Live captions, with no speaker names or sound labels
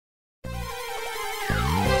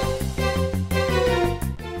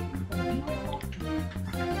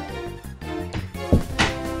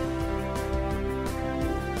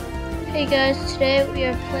Hey guys, today we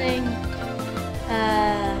are playing,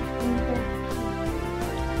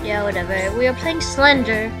 yeah, whatever. We are playing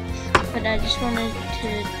Slender, but I just wanted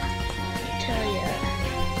to tell you,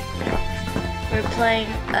 we're playing,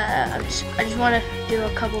 I just want to do a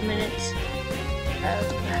couple minutes of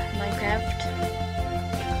Minecraft.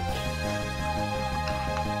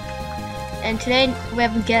 And today we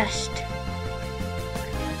have a guest.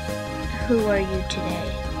 Who are you today?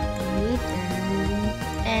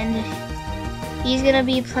 And he's gonna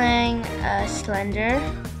be playing Slender.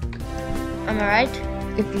 Am I right?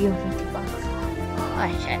 If you have $50. Oh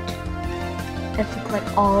shit. If you click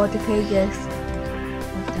all the pages,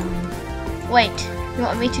 I'm done. Wait, you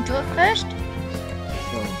want me to do it first?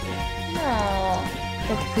 So, No.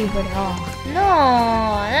 let's leave it off. No,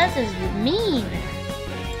 that is mean.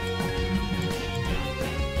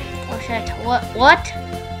 Oh shit, what?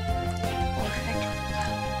 Oh shit.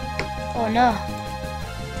 Oh no.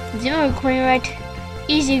 It's even recording right.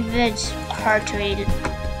 Easy vids, hard to read.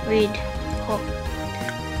 Oh.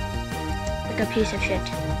 Like a piece of shit.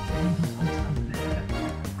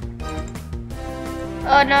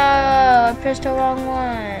 Oh no, I pressed the wrong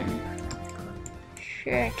one.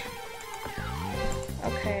 Shit.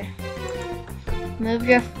 Okay. Move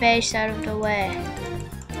your face out of the way.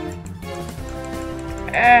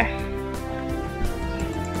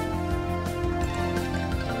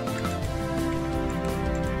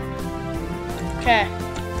 Okay.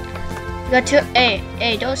 You got to.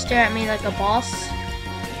 Hey, don't stare at me like a boss.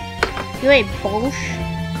 You ain't bullsh.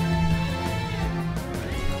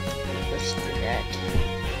 Let's do that.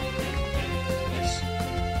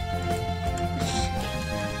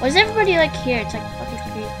 Why is everybody like here? It's like fucking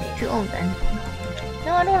creepy. You own then.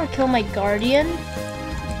 No, I don't want to kill my guardian.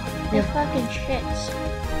 They're fucking shits.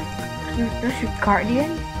 That's your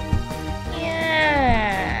guardian?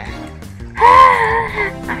 Yeah.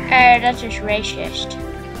 That's just racist.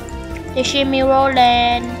 They see me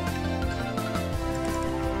rolling.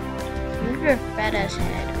 Move your fat ass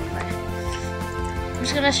head. I'm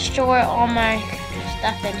just gonna store all my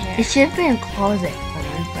stuff in here. It should be in closet for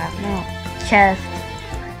Minecraft. No. Chest.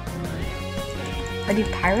 Are they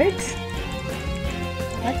pirates?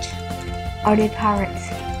 What? Are they pirates?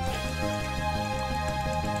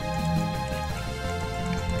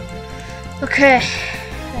 Okay.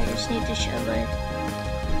 I just need to show it.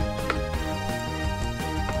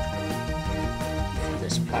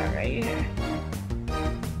 This part right here.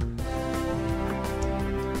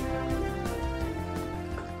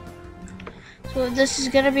 So this is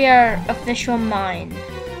gonna be our official mine.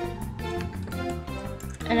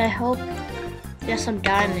 And I hope there's some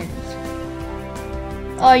diamonds.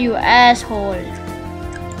 Oh, you asshole.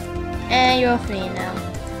 And you're free now.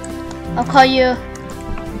 I'll call you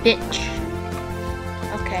bitch.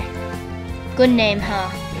 Okay. Good name, huh?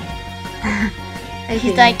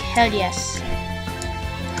 He's like, hell yes.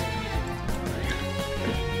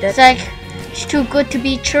 It's like, it's too good to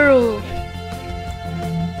be true.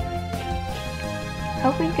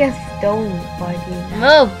 How can you get stoned by the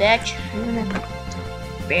Move, bitch.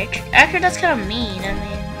 Bitch. Actually, that's kind of mean. I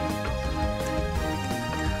mean,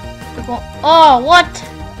 oh, what?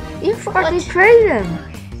 You forgot to trade them.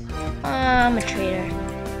 I'm a traitor.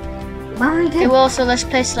 Why don't you Okay, get, well, so let's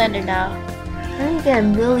play Slender now. why don't you get a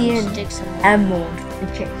million Stick some more. emeralds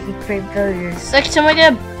and you trade villagers? It's like someone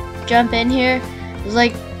gonna jump in here. It's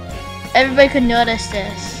like everybody could notice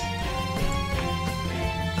this.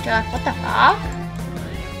 They're like, what the fuck?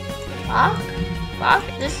 Fuck?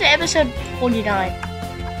 This is episode 49.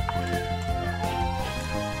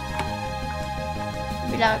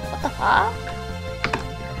 Be like, what the fuck?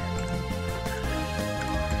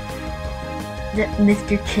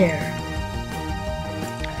 Mr. Chair.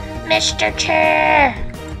 Mr. Chair!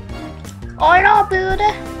 Oh no, dude!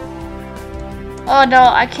 Oh no,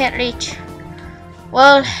 I can't reach.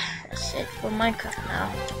 Well, that's it for Minecraft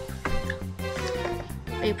now.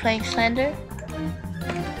 Are you playing Slender?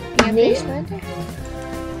 You gonna play Slender?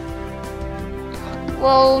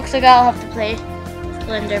 Well, looks like I'll have to play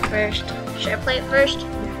Slender first. Should I play it first?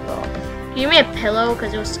 Give me a pillow,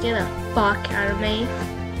 because it will scare the fuck out of me.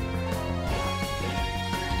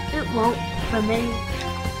 It won't for me.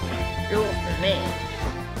 It won't for me.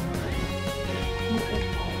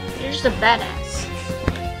 You're just a badass.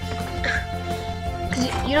 Cause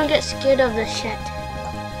you don't get scared of the shit.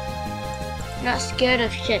 You're not scared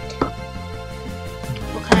of shit.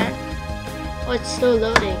 Okay? Oh, it's still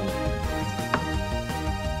loading.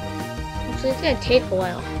 So it's gonna take a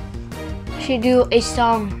while. Should do a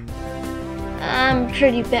song. I'm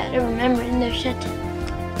pretty bad at remembering their shit.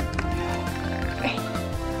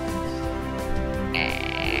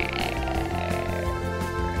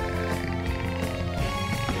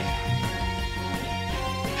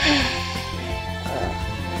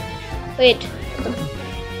 Wait.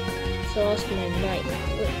 Just lost my mic.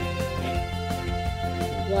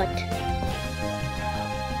 What?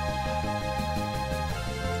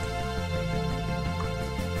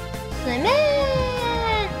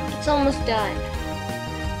 It's almost done.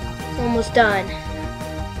 It's almost done.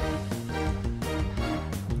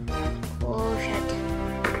 Oh shit.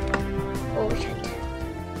 Oh shit.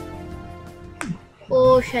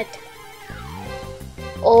 Oh shit.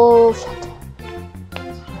 Oh shit.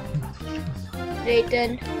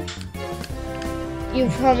 Nathan, you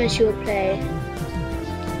promised you would play.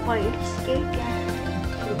 Why are you scared, guys?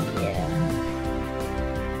 Yeah.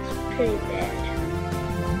 It's pretty bad.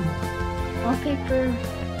 Wallpaper.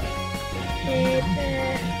 Paper.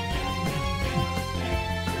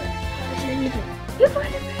 You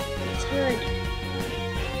find it. It's hood.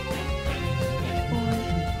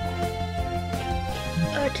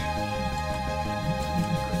 What?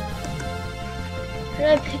 How do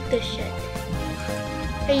I pick this shit?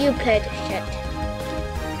 Hey, you play this shit.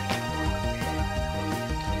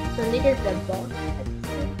 So needed the ball.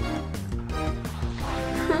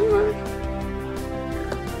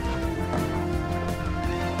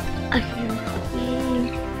 I can't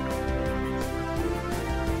see.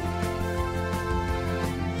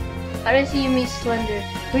 I don't see you meet Slender.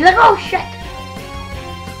 You're like, oh shit!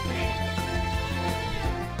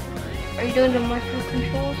 Are you doing the micro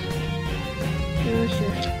controls? No,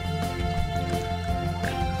 sure.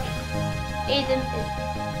 Aiden is.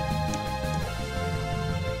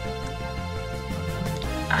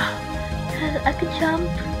 I could jump.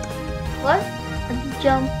 What? I could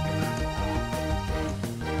jump.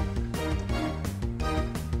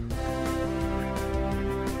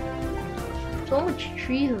 So much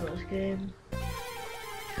trees in this game.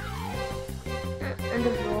 And the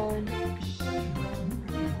road.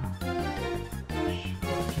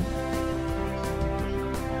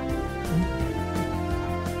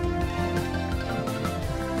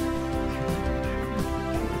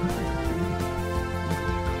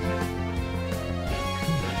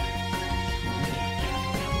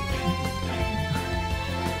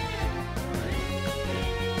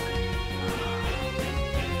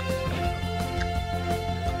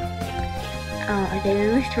 I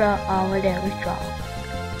did withdraw. I did withdraw.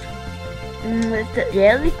 With the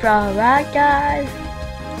daily withdraw, right, guys?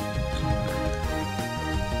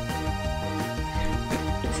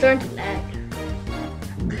 It's starting to lag.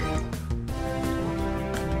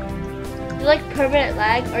 You like permanent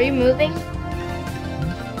lag? Are you moving?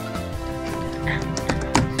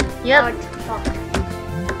 Yep. Oh, fuck.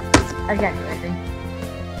 I got you, I think.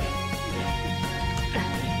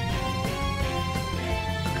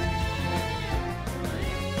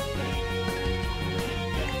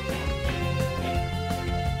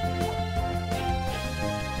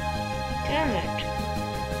 Damn it.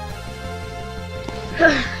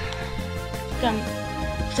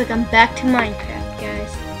 It's like I'm back to Minecraft,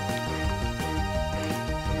 guys.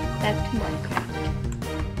 Back to Minecraft.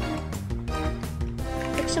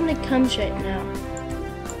 If somebody comes right now.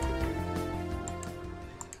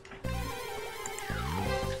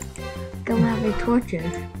 Don't have any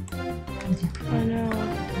torches. I know.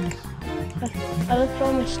 I left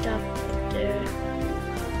all my stuff up there.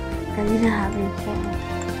 I didn't have any torches.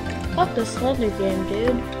 Fuck the Slender game,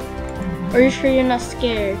 dude. Are you sure you're not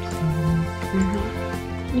scared?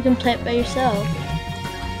 You can play it by yourself.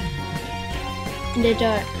 In the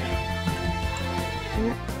dark.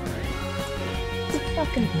 You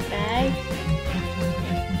fucking bag.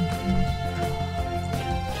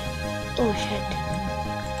 Oh shit.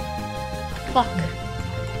 Fuck.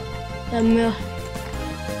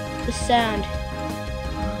 The sound.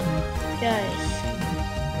 Guys.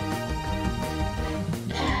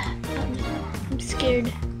 I'm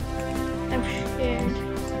scared. I'm scared.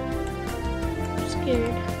 I'm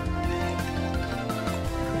scared.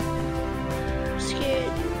 I'm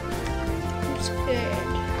scared. I'm scared.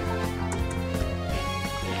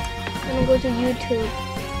 I'm gonna go to YouTube.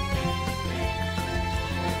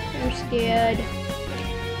 I'm scared.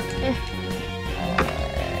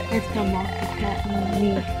 Let's come back to cat and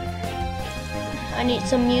me. I need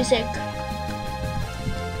some music.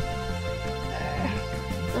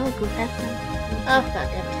 Oh, go that one. Oh,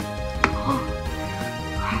 fuck it.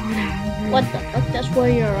 What the fuck? That's where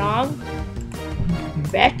you're wrong?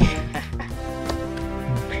 Bitch.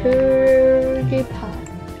 PewDiePie.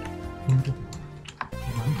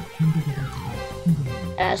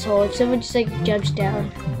 Asshole, if someone just like jumps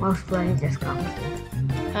down. Most one just comes.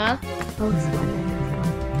 Huh? Most one just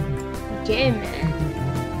Okay, man.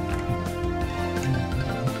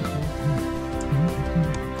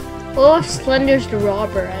 What if Slender's the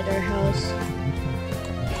robber at our house?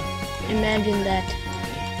 imagine that.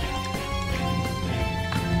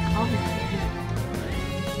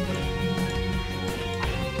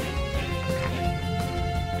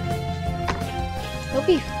 That'll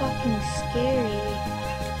be fucking scary.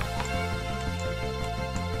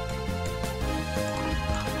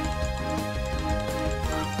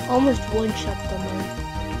 Almost one-shot them all.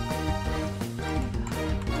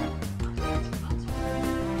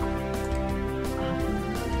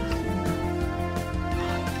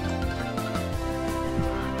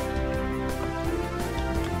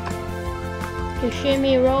 To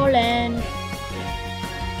shimmy rollin'.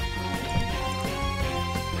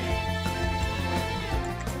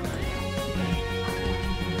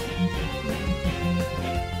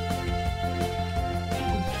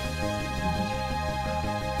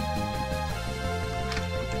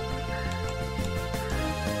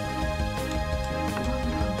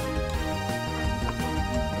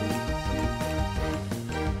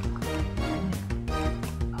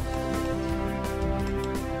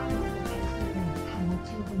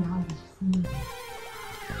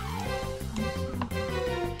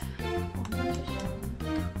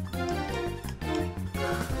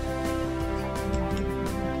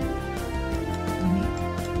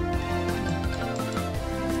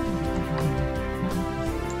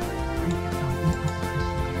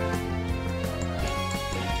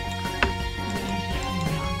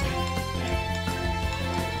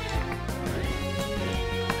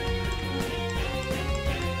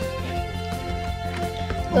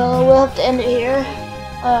 Well, we'll have to end it here.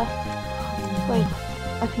 Wait,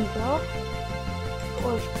 I can go?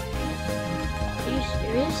 Or, are you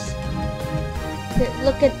serious? Here,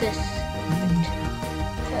 look at this.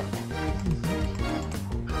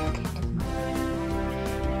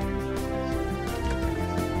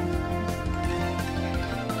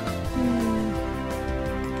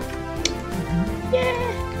 Yeah!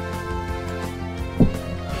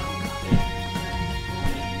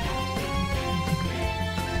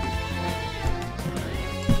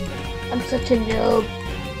 I'm such a noob.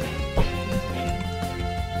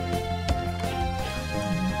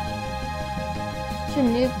 Such a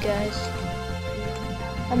noob, guys.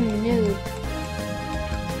 I'm a noob.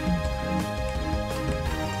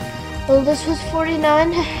 Well, this was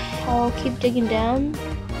 49. I'll keep digging down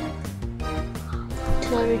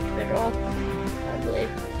until I reach bedrock, I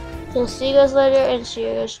believe. So see you guys later, and see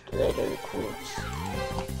you guys later, records.